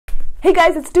Hey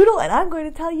guys, it's Doodle and I'm going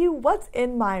to tell you what's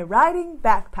in my riding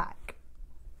backpack.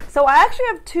 So I actually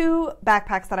have two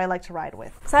backpacks that I like to ride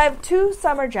with. So I have two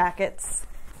summer jackets.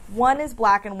 One is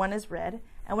black and one is red.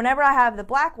 And whenever I have the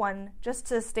black one, just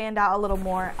to stand out a little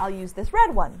more, I'll use this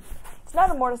red one. It's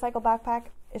not a motorcycle backpack,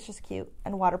 it's just cute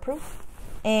and waterproof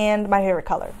and my favorite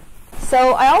color.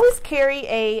 So I always carry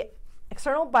a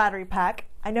external battery pack.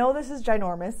 I know this is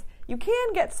ginormous. You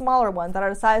can get smaller ones that are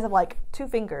the size of like 2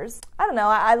 fingers. I don't know,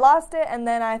 I lost it and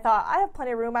then I thought I have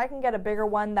plenty of room. I can get a bigger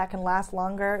one that can last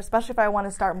longer, especially if I want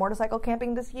to start motorcycle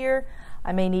camping this year.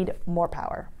 I may need more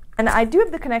power. And I do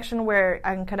have the connection where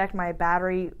I can connect my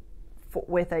battery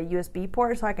with a USB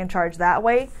port so I can charge that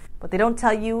way. What they don't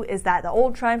tell you is that the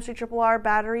old Triumph Street RR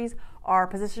batteries are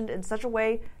positioned in such a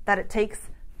way that it takes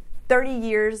 30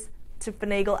 years to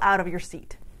finagle out of your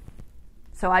seat.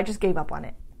 So I just gave up on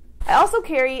it. I also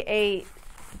carry a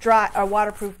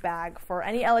waterproof bag for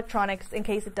any electronics in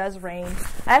case it does rain.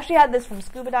 I actually had this from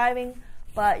scuba diving,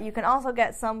 but you can also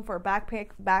get some for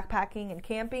backpacking and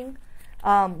camping.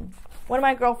 One of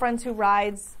my girlfriends who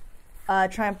rides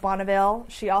Triumph Bonneville,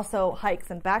 she also hikes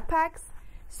and backpacks.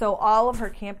 So all of her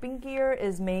camping gear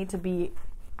is made to be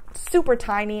super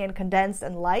tiny and condensed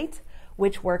and light,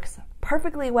 which works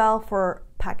perfectly well for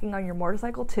packing on your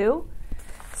motorcycle too.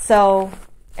 So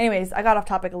anyways, I got off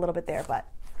topic a little bit there, but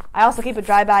I also keep a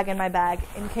dry bag in my bag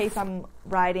in case I'm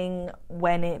riding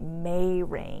when it may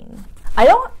rain. I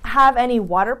don't have any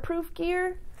waterproof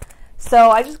gear, so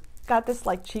I just got this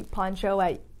like cheap poncho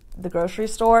at the grocery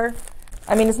store.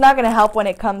 I mean, it's not going to help when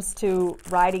it comes to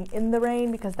riding in the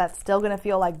rain because that's still going to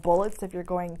feel like bullets if you're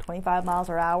going 25 miles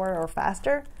per hour or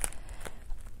faster.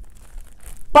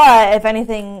 But if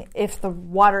anything, if the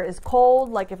water is cold,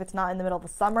 like if it's not in the middle of the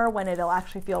summer when it'll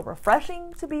actually feel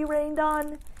refreshing to be rained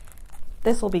on,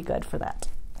 this will be good for that.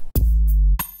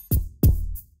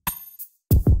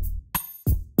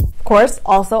 Of course,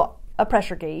 also a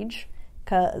pressure gauge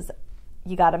because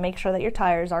you got to make sure that your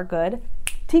tires are good.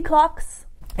 T-clocks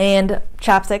and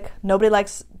chapstick. Nobody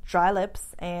likes dry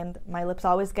lips, and my lips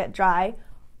always get dry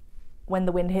when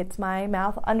the wind hits my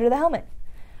mouth under the helmet.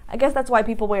 I guess that's why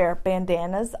people wear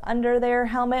bandanas under their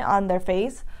helmet on their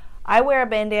face. I wear a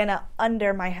bandana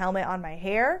under my helmet on my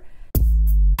hair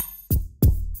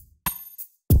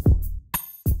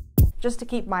just to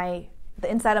keep the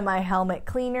inside of my helmet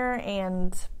cleaner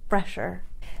and fresher.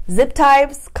 Zip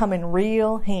ties come in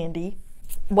real handy.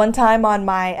 One time on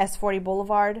my S40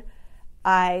 Boulevard,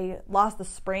 I lost the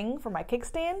spring for my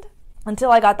kickstand.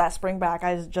 Until I got that spring back,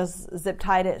 I just zip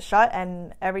tied it shut,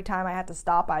 and every time I had to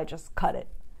stop, I just cut it.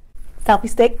 Selfie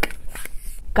stick.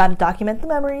 Gotta document the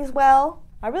memories well.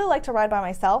 I really like to ride by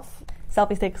myself.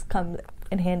 Selfie sticks come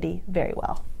in handy very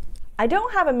well. I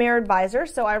don't have a mirrored visor,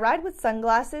 so I ride with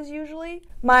sunglasses usually.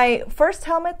 My first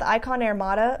helmet, the Icon Air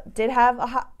MOTO, did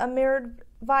have a mirrored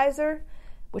visor,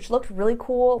 which looked really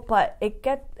cool, but it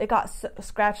got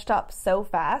scratched up so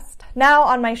fast. Now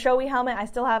on my Shoei helmet, I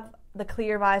still have the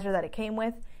clear visor that it came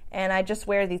with, and I just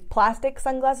wear these plastic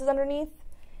sunglasses underneath.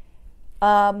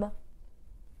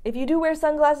 If you do wear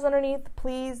sunglasses underneath,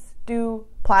 please do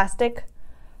plastic.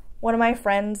 One of my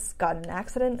friends got in an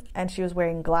accident and she was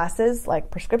wearing glasses, like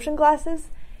prescription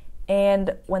glasses,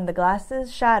 and when the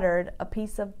glasses shattered, a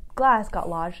piece of glass got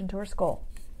lodged into her skull.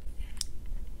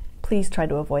 Please try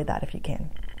to avoid that if you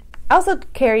can. I also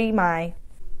carry my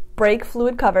brake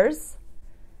fluid covers.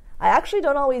 I actually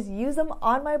don't always use them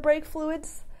on my brake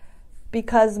fluids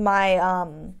because my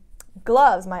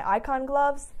gloves, my Icon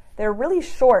gloves, they're really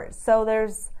short, so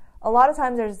a lot of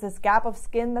times there's this gap of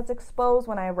skin that's exposed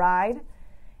when I ride,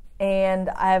 and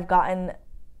I've gotten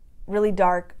really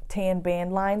dark tan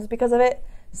band lines because of it.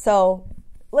 So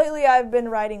lately I've been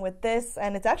riding with this,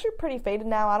 and it's actually pretty faded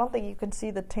now. I don't think you can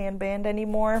see the tan band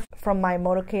anymore from my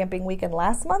moto camping weekend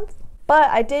last month.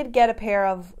 But I did get a pair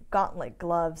of gauntlet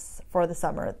gloves for the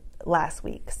summer last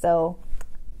week, so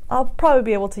I'll probably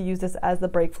be able to use this as the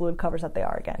brake fluid covers that they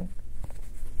are again.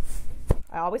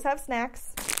 I always have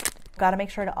snacks. Gotta make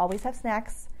sure to always have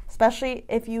snacks, especially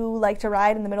if you like to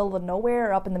ride in the middle of nowhere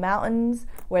or up in the mountains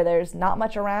where there's not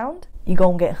much around. You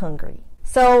gonna get hungry.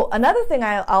 So another thing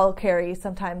I'll carry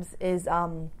sometimes is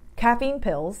caffeine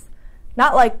pills.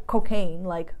 Not like cocaine,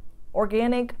 like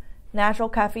organic, natural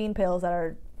caffeine pills that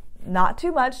are not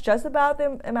too much, just about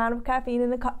the amount of caffeine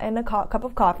in a cup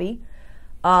of coffee,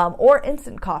 or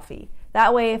instant coffee.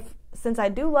 That way, since I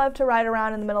do love to ride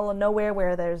around in the middle of nowhere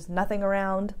where there's nothing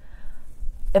around,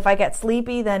 if I get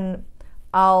sleepy, then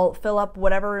I'll fill up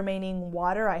whatever remaining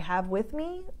water I have with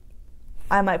me.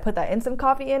 I might put that instant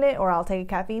coffee in it, or I'll take a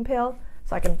caffeine pill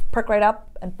so I can perk right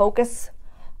up and focus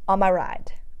on my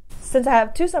ride. Since I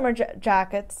have two summer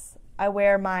jackets, I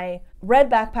wear my red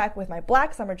backpack with my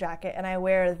black summer jacket, and I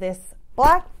wear this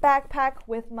black backpack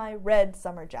with my red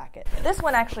summer jacket. This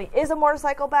one actually is a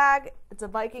motorcycle bag. It's a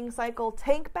Viking Cycle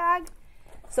tank bag.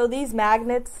 So these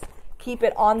magnets keep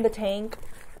it on the tank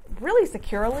really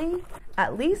securely,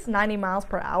 at least 90 miles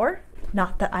per hour.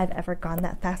 Not that I've ever gone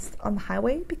that fast on the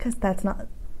highway because that's not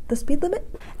the speed limit.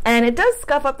 And it does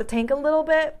scuff up the tank a little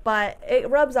bit, but it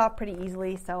rubs off pretty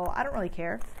easily, so I don't really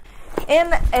care.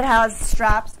 And it has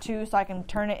straps too, so I can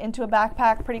turn it into a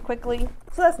backpack pretty quickly.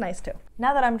 So that's nice too.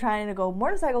 Now that I'm trying to go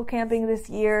motorcycle camping this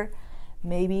year,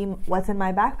 maybe what's in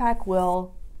my backpack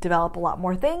will develop a lot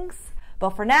more things.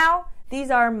 But for now, these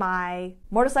are my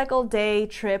motorcycle day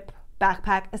trip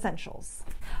backpack essentials.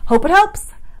 Hope it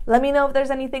helps. Let me know if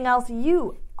there's anything else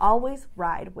you always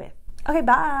ride with. Okay,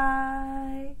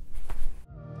 bye.